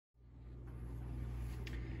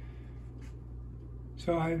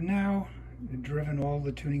So I've now driven all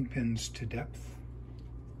the tuning pins to depth,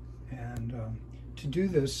 and to do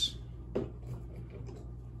this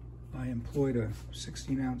I employed a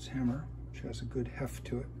 16-ounce hammer, which has a good heft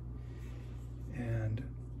to it, and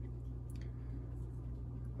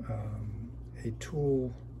a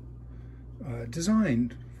tool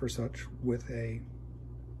designed for such, with a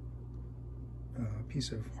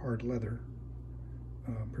piece of hard leather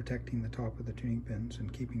protecting the top of the tuning pins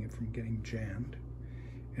and keeping it from getting jammed,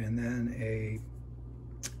 and then a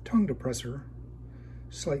tongue depressor,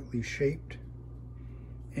 slightly shaped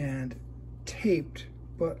and taped,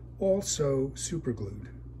 but also super glued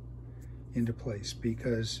into place,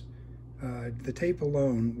 because the tape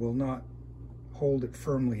alone will not hold it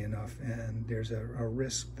firmly enough, and there's a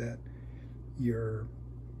risk that your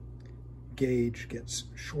gauge gets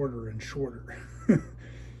shorter and shorter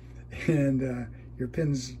and your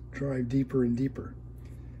pins drive deeper and deeper.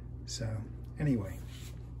 So anyway,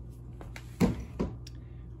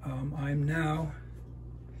 I'm now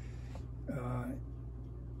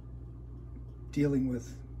dealing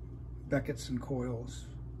with beckets and coils.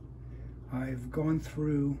 I've gone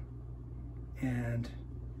through and,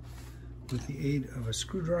 with the aid of a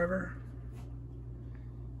screwdriver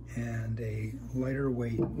and a lighter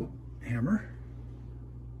weight hammer,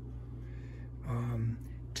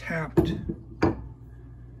 tapped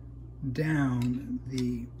down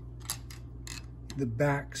the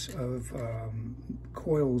backs of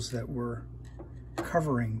coils that were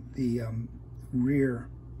covering the rear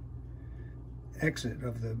exit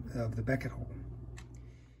of the becket hole.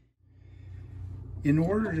 In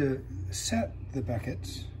order to set the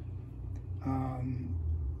beckets,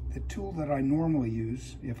 the tool that I normally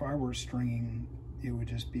use, if I were stringing, it would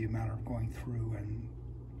just be a matter of going through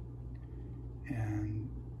and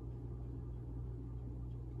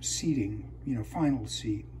seating, final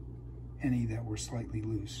seat any that were slightly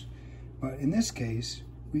loose. But in this case,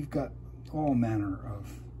 we've got all manner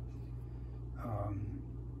of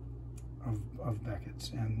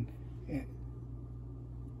beckets, and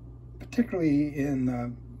particularly in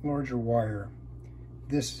the larger wire,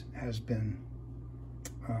 this has been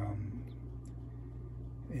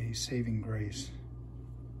a saving grace.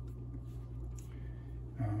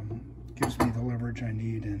 Gives me the leverage I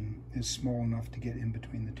need and is small enough to get in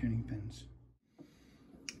between the tuning pins.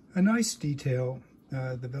 A nice detail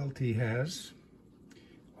the Velti has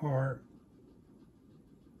are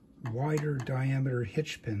wider diameter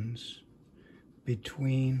hitch pins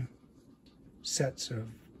between sets of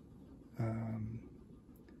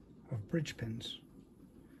bridge pins.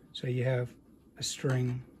 So you have a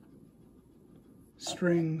string,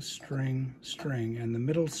 string, string, string, and the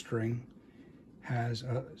middle string has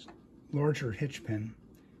a larger hitch pin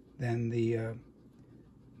than the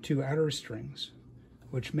two outer strings,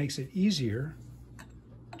 which makes it easier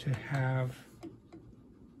to have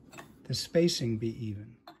the spacing be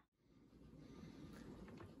even.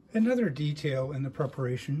 Another detail in the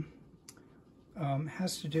preparation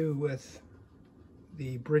has to do with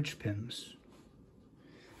the bridge pins.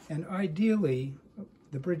 And ideally,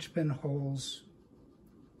 the bridge pin holes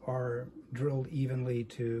are drilled evenly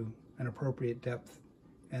to an appropriate depth,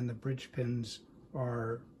 and the bridge pins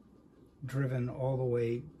are driven all the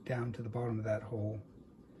way down to the bottom of that hole.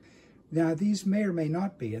 Now, these may or may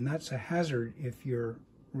not be, and that's a hazard if you're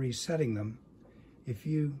resetting them. If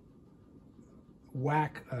you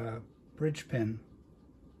whack a bridge pin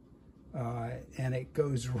and it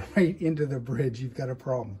goes right into the bridge, you've got a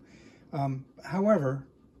problem. However,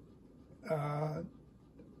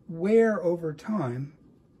 wear over time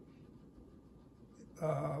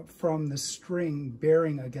from the string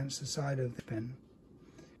bearing against the side of the pin,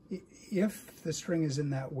 if the string is in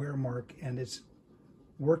that wear mark and it's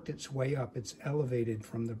worked its way up, it's elevated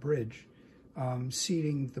from the bridge,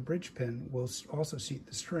 seating the bridge pin will also seat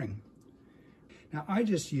the string. Now, I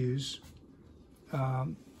just use a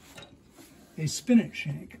spinet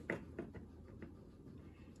shank,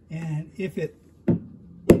 and if it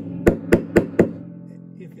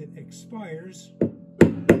expires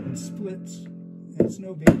and splits, it's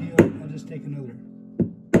no big deal. I'll just take another.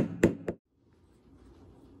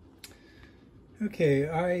 Okay,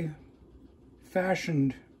 I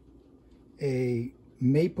fashioned a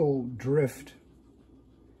maple drift,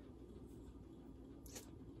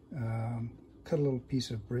 cut a little piece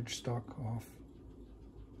of bridge stock off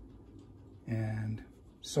and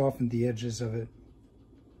softened the edges of it,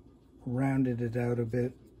 rounded it out a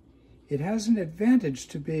bit. It has an advantage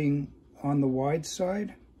to being on the wide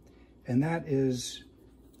side, and that is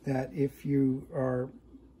that if you are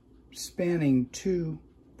spanning two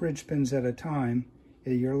bridge pins at a time,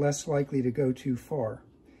 you're less likely to go too far.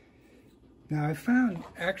 Now I found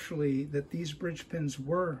actually that these bridge pins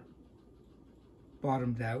were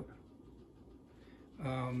bottomed out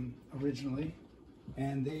originally,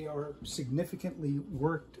 and they are significantly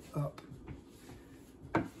worked up.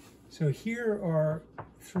 So here are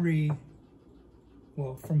three,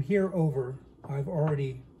 well, from here over, I've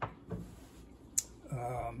already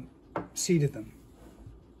seated them.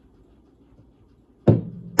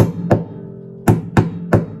 And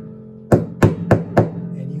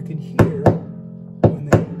you can hear when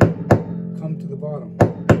they come to the bottom.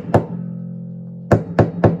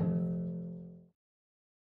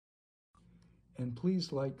 And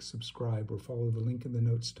please like, subscribe, or follow the link in the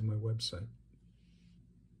notes to my website.